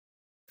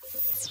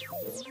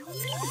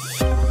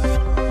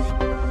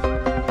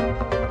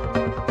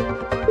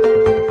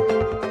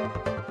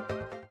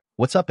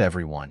What's up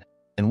everyone,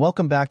 and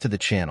welcome back to the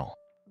channel.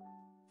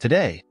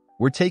 Today,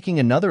 we're taking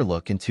another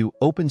look into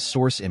open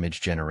source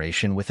image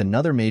generation with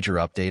another major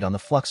update on the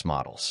Flux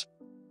models.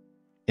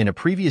 In a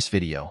previous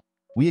video,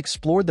 we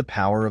explored the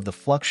power of the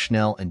Flux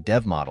Schnell and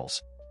Dev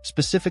models,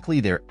 specifically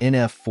their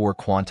NF4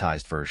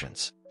 quantized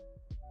versions.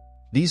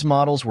 These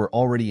models were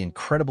already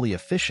incredibly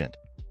efficient,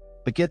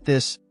 but get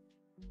this,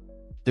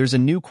 there's a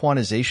new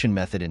quantization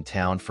method in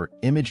town for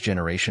image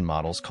generation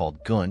models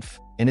called GGUF,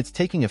 and it's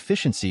taking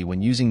efficiency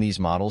when using these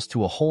models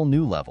to a whole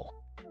new level.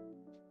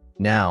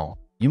 Now,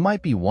 you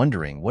might be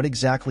wondering what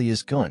exactly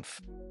is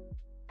GGUF?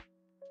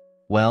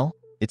 Well,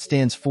 it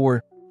stands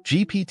for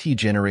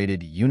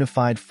GPT-Generated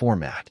Unified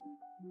Format,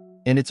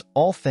 and it's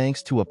all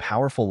thanks to a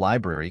powerful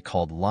library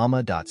called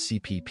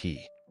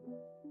llama.cpp.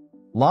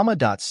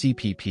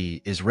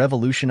 Llama.cpp is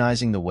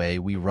revolutionizing the way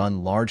we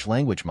run large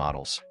language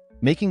models,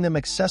 making them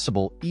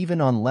accessible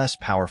even on less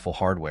powerful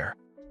hardware.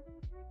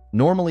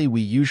 Normally, we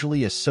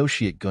usually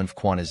associate GGUF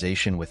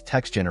quantization with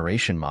text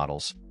generation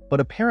models, but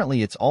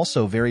apparently it's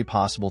also very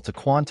possible to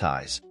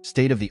quantize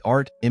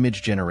state-of-the-art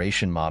image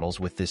generation models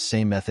with this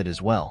same method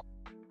as well.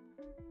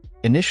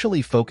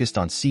 Initially focused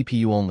on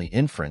CPU-only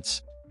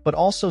inference, but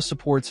also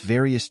supports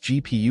various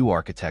GPU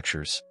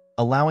architectures,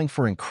 allowing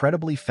for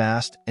incredibly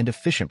fast and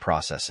efficient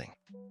processing.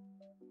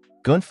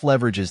 GGUF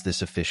leverages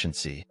this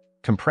efficiency,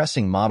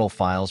 compressing model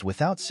files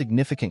without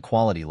significant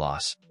quality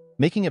loss,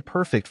 making it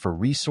perfect for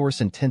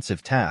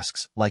resource-intensive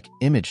tasks like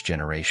image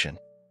generation.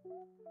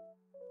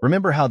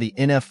 Remember how the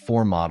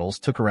NF4 models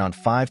took around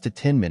 5 to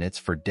 10 minutes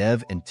for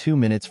Dev and 2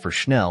 minutes for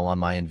Schnell on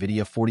my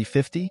NVIDIA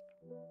 4050?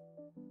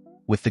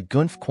 With the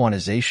GGUF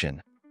quantization,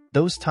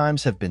 those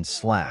times have been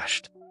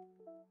slashed.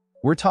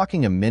 We're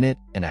talking 1.5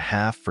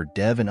 minutes for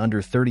Dev and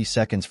under 30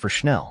 seconds for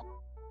Schnell.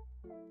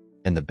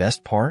 And the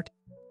best part?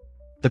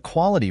 The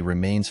quality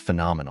remains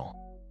phenomenal.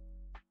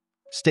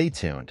 Stay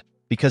tuned,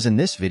 because in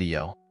this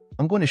video,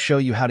 I'm going to show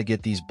you how to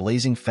get these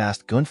blazing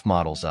fast GGUF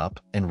models up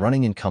and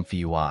running in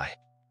ComfyUI.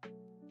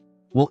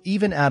 We'll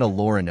even add a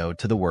LoRA node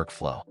to the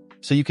workflow,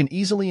 so you can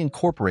easily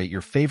incorporate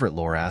your favorite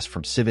LoRAs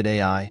from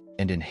Civitai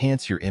and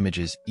enhance your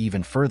images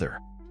even further.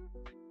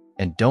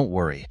 And don't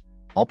worry,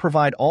 I'll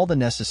provide all the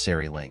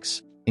necessary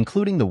links,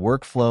 including the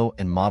workflow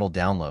and model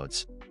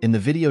downloads, in the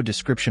video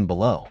description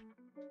below.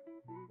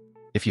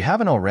 If you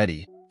haven't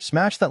already,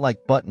 smash that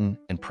like button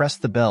and press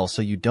the bell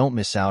so you don't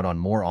miss out on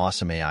more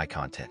awesome AI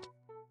content.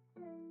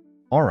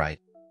 Alright,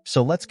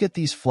 so let's get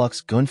these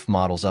Flux GGUF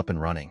models up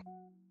and running.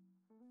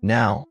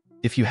 Now,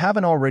 if you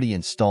haven't already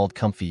installed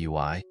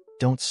ComfyUI,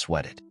 don't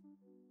sweat it.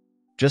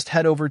 Just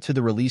head over to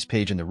the release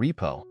page in the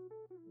repo,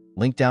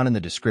 link down in the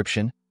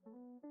description,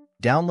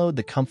 download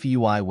the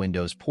ComfyUI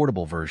Windows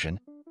portable version,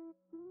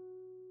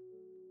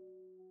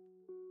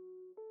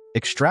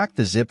 extract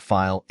the zip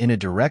file in a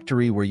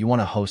directory where you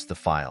want to host the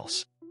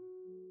files.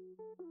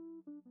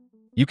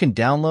 You can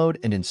download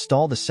and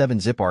install the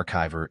 7-zip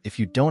archiver if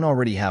you don't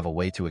already have a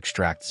way to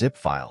extract zip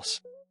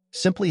files.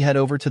 Simply head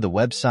over to the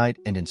website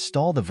and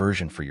install the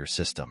version for your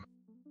system.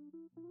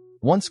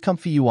 Once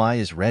ComfyUI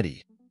is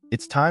ready,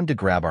 it's time to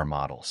grab our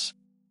models.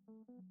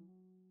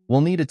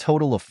 We'll need a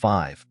total of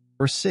 5,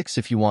 or 6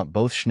 if you want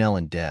both Schnell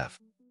and Dev.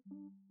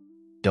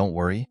 Don't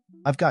worry,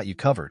 I've got you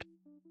covered.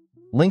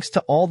 Links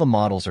to all the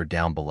models are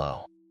down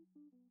below.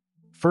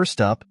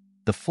 First up,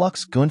 the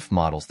Flux GGUF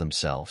models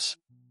themselves.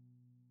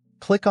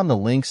 Click on the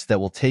links that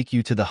will take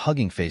you to the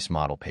Hugging Face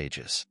model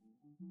pages.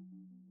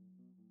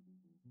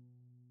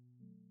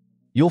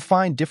 You'll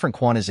find different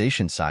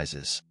quantization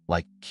sizes,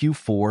 like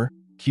Q4,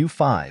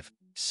 Q5,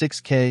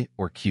 6K,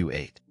 or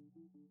Q8.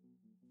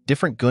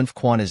 Different GGUF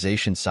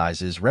quantization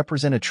sizes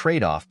represent a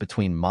trade-off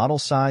between model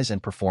size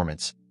and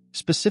performance,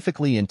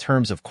 specifically in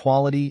terms of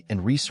quality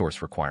and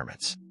resource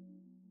requirements.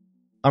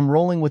 I'm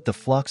rolling with the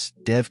Flux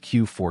Dev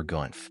Q4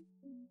 GGUF.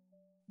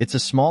 It's a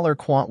smaller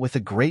quant with a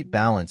great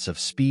balance of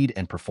speed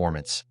and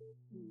performance,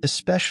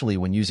 especially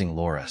when using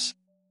LoRAs.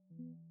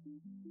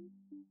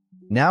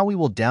 Now we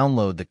will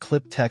download the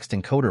clip text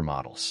encoder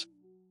models.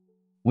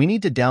 We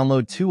need to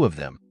download 2 of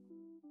them,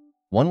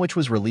 one which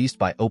was released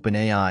by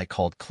OpenAI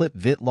called Clip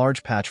Vit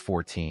Large Patch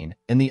 14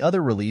 and the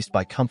other released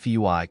by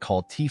ComfyUI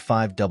called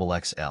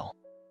T5XXL.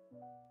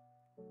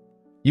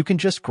 You can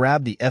just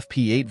grab the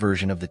FP8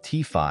 version of the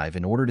T5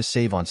 in order to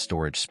save on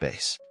storage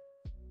space.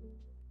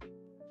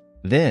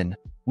 Then,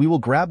 we will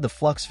grab the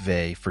Flux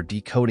Vae for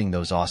decoding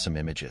those awesome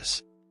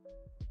images.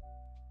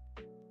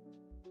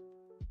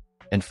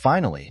 And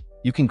finally,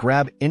 you can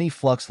grab any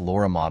Flux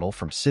LoRA model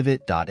from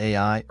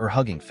Civitai or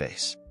Hugging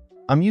Face.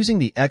 I'm using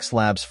the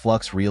XLabs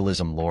Flux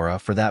Realism LoRA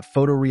for that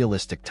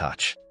photorealistic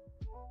touch.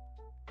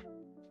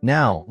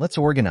 Now, let's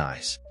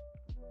organize.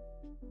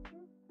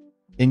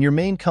 In your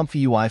main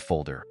ComfyUI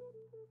folder,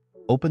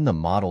 open the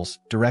Models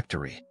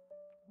directory.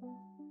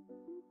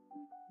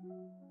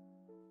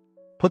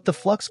 Put the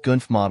Flux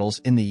GGUF models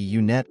in the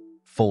UNet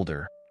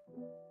folder.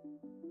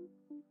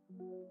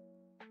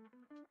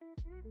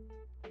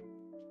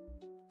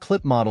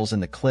 Clip models in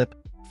the Clip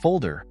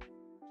folder.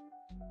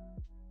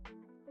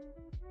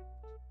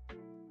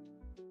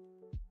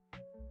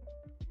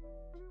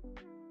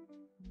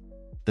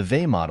 the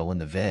Vae model in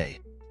the Vae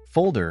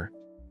folder,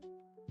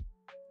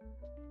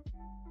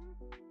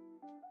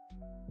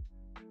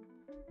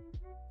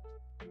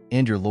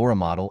 and your LoRA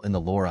model in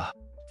the LoRA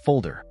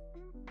folder.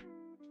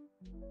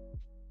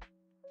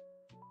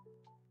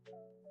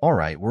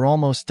 Alright, we're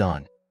almost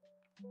done.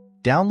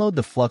 Download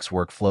the Flux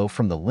workflow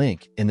from the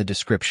link in the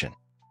description.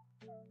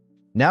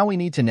 Now we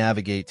need to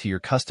navigate to your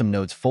custom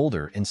nodes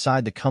folder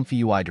inside the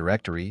ComfyUI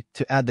directory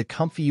to add the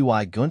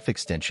ComfyUI GGUF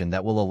extension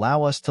that will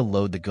allow us to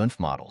load the GGUF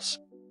models.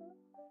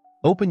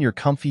 Open your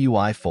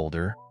ComfyUI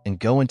folder and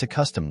go into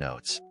Custom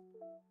Nodes.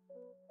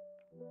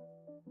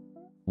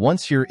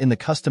 Once you're in the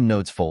Custom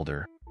Nodes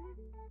folder,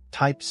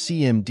 type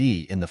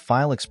CMD in the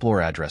File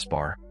Explorer address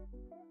bar.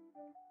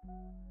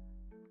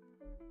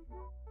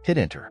 Hit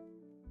Enter.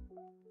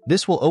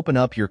 This will open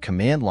up your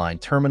command line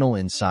terminal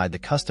inside the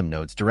Custom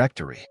Nodes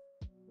directory.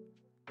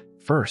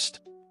 First,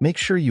 make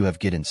sure you have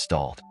Git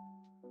installed.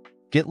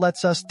 Git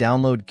lets us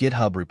download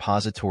GitHub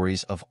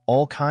repositories of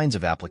all kinds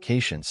of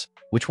applications,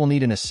 which we'll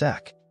need in a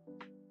sec.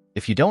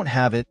 If you don't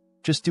have it,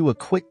 just do a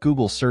quick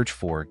Google search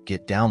for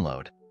Git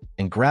download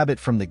and grab it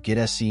from the Git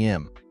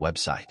SCM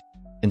website.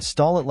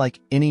 Install it like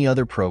any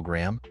other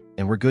program,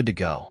 and we're good to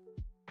go.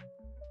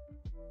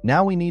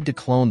 Now we need to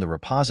clone the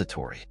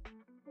repository.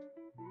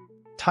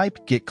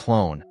 Type git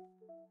clone,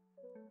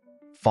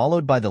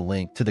 followed by the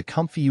link to the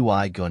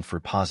ComfyUI GGUF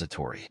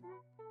repository.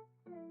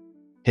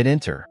 Hit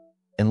Enter,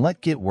 and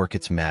let Git work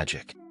its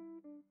magic.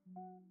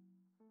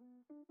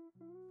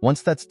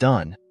 Once that's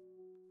done,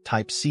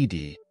 type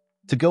cd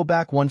to go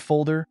back one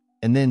folder,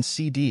 and then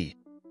cd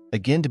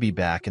again to be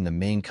back in the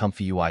main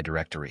ComfyUI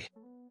directory.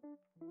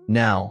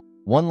 Now,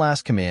 one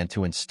last command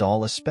to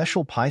install a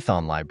special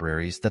Python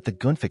libraries that the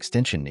GGUF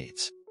extension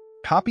needs.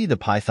 Copy the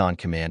Python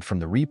command from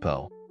the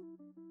repo,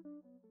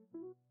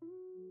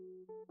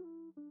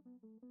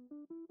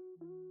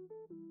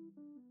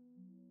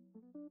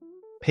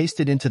 paste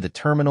it into the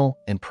terminal,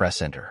 and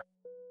press Enter.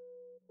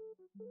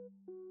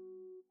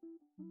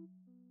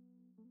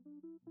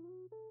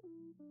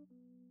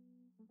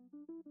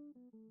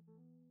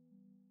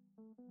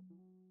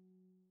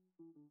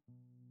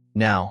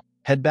 Now,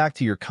 head back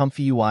to your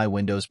ComfyUI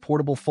Windows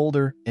Portable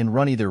folder and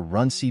run either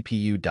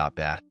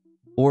runcpu.bat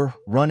or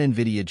run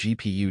NVIDIA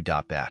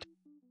GPU.bat,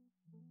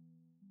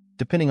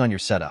 depending on your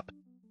setup.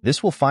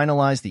 This will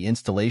finalize the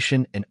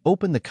installation and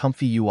open the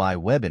ComfyUI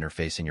web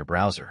interface in your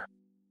browser.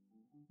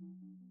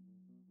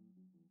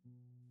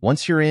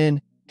 Once you're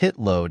in, hit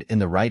Load in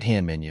the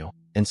right-hand menu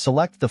and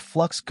select the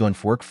Flux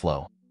GGUF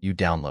workflow you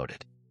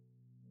downloaded.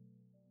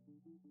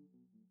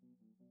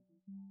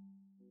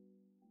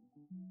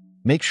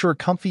 Make sure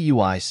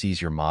ComfyUI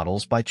sees your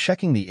models by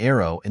checking the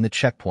arrow in the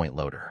checkpoint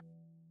loader.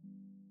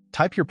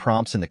 Type your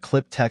prompts in the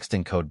clip text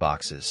encode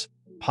boxes,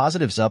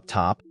 positives up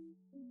top,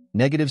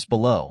 negatives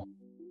below,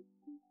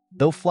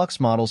 though Flux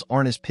models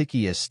aren't as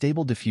picky as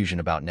Stable Diffusion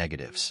about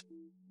negatives.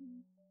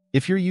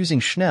 If you're using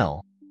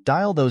Schnell,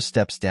 dial those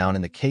steps down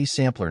in the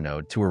Ksampler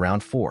node to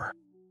around 4.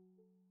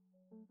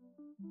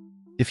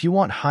 If you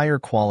want higher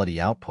quality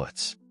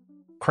outputs,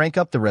 crank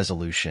up the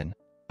resolution,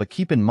 but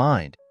keep in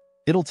mind,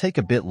 it'll take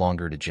a bit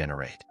longer to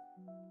generate.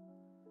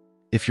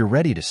 If you're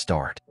ready to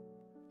start,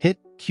 hit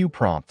Q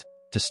prompt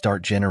to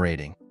start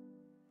generating.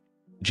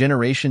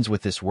 Generations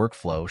with this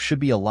workflow should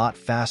be a lot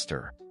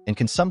faster and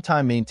can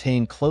sometimes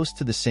maintain close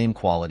to the same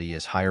quality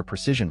as higher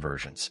precision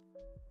versions.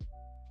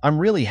 I'm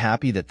really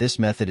happy that this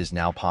method is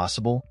now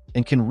possible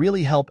and can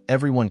really help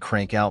everyone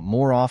crank out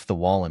more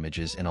off-the-wall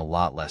images in a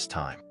lot less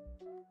time.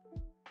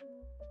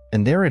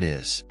 And there it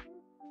is.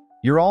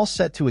 You're all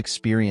set to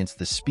experience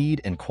the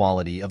speed and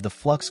quality of the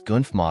Flux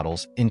GGUF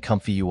models in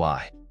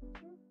ComfyUI.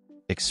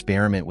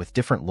 Experiment with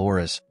different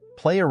LoRAs,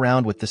 play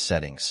around with the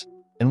settings,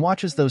 and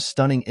watch as those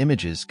stunning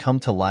images come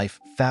to life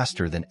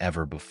faster than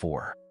ever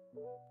before.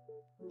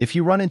 If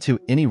you run into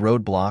any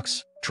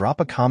roadblocks, drop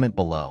a comment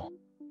below.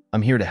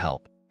 I'm here to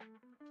help.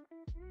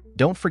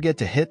 Don't forget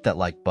to hit that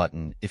like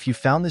button if you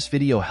found this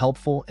video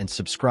helpful and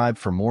subscribe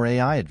for more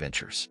AI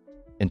adventures.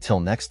 Until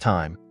next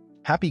time,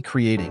 happy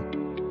creating!